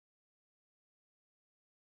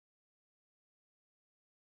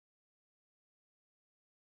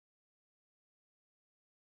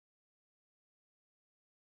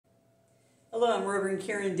Hello, I'm Reverend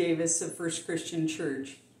Karen Davis of First Christian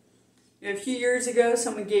Church. A few years ago,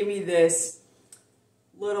 someone gave me this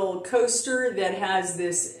little coaster that has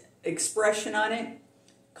this expression on it.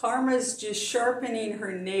 Karma's just sharpening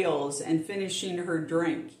her nails and finishing her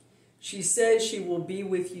drink. She says she will be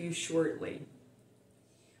with you shortly.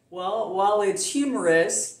 Well, while it's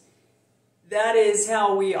humorous, that is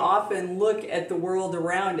how we often look at the world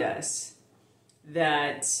around us.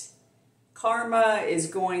 That karma is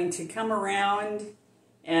going to come around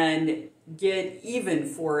and get even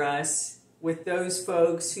for us with those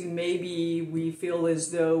folks who maybe we feel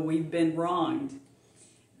as though we've been wronged.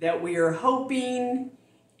 That we are hoping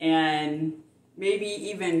and maybe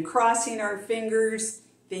even crossing our fingers,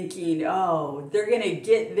 thinking, oh, they're going to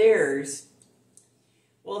get theirs.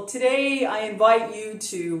 Well, today I invite you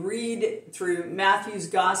to read through Matthew's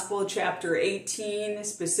Gospel, chapter 18,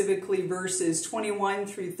 specifically verses 21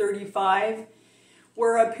 through 35,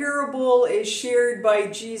 where a parable is shared by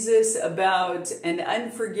Jesus about an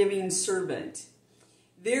unforgiving servant.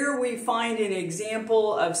 There we find an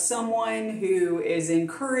example of someone who is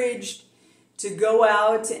encouraged to go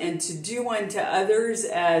out and to do unto others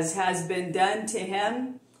as has been done to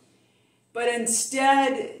him, but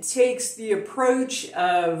instead takes the approach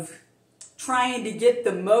of trying to get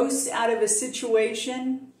the most out of a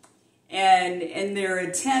situation, and in their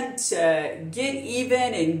attempt to get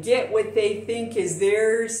even and get what they think is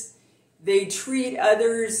theirs, they treat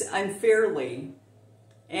others unfairly.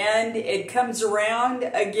 And it comes around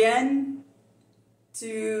again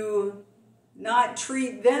to not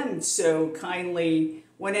treat them so kindly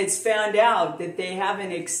when it's found out that they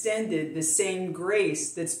haven't extended the same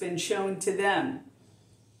grace that's been shown to them.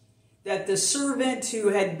 That the servant who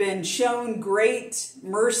had been shown great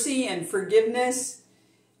mercy and forgiveness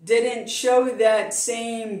didn't show that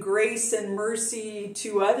same grace and mercy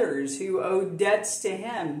to others who owed debts to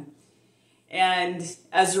him. And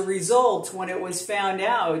as a result, when it was found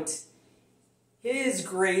out, his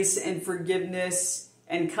grace and forgiveness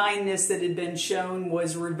and kindness that had been shown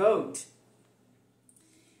was revoked.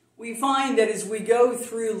 We find that as we go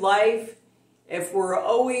through life, if we're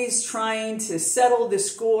always trying to settle the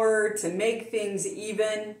score, to make things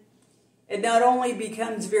even, it not only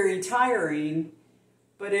becomes very tiring,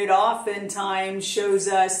 but it oftentimes shows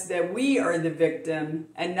us that we are the victim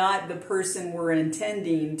and not the person we're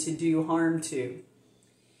intending to do harm to.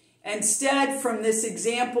 Instead, from this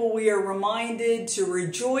example, we are reminded to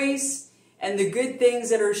rejoice in the good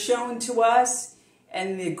things that are shown to us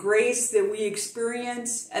and the grace that we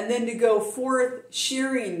experience, and then to go forth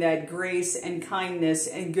sharing that grace and kindness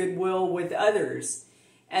and goodwill with others.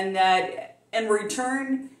 And that in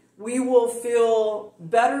return, we will feel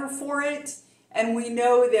better for it, and we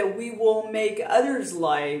know that we will make others'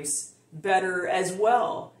 lives better as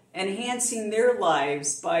well, enhancing their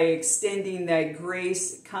lives by extending that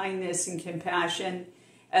grace, kindness, and compassion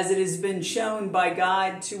as it has been shown by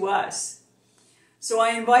God to us. So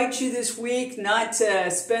I invite you this week not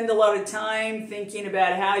to spend a lot of time thinking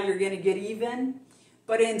about how you're going to get even,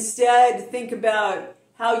 but instead think about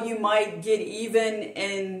how you might get even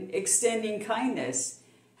in extending kindness,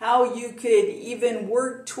 how you could even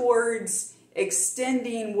work towards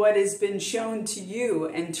extending what has been shown to you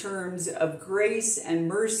in terms of grace and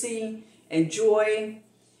mercy and joy.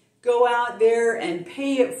 Go out there and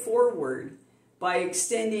pay it forward by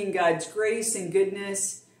extending God's grace and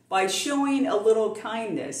goodness, by showing a little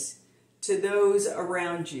kindness to those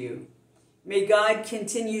around you. May God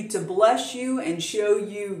continue to bless you and show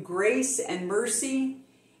you grace and mercy,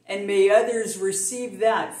 and may others receive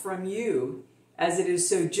that from you as it has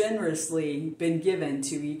so generously been given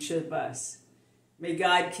to each of us. May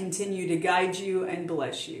God continue to guide you and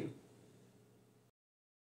bless you.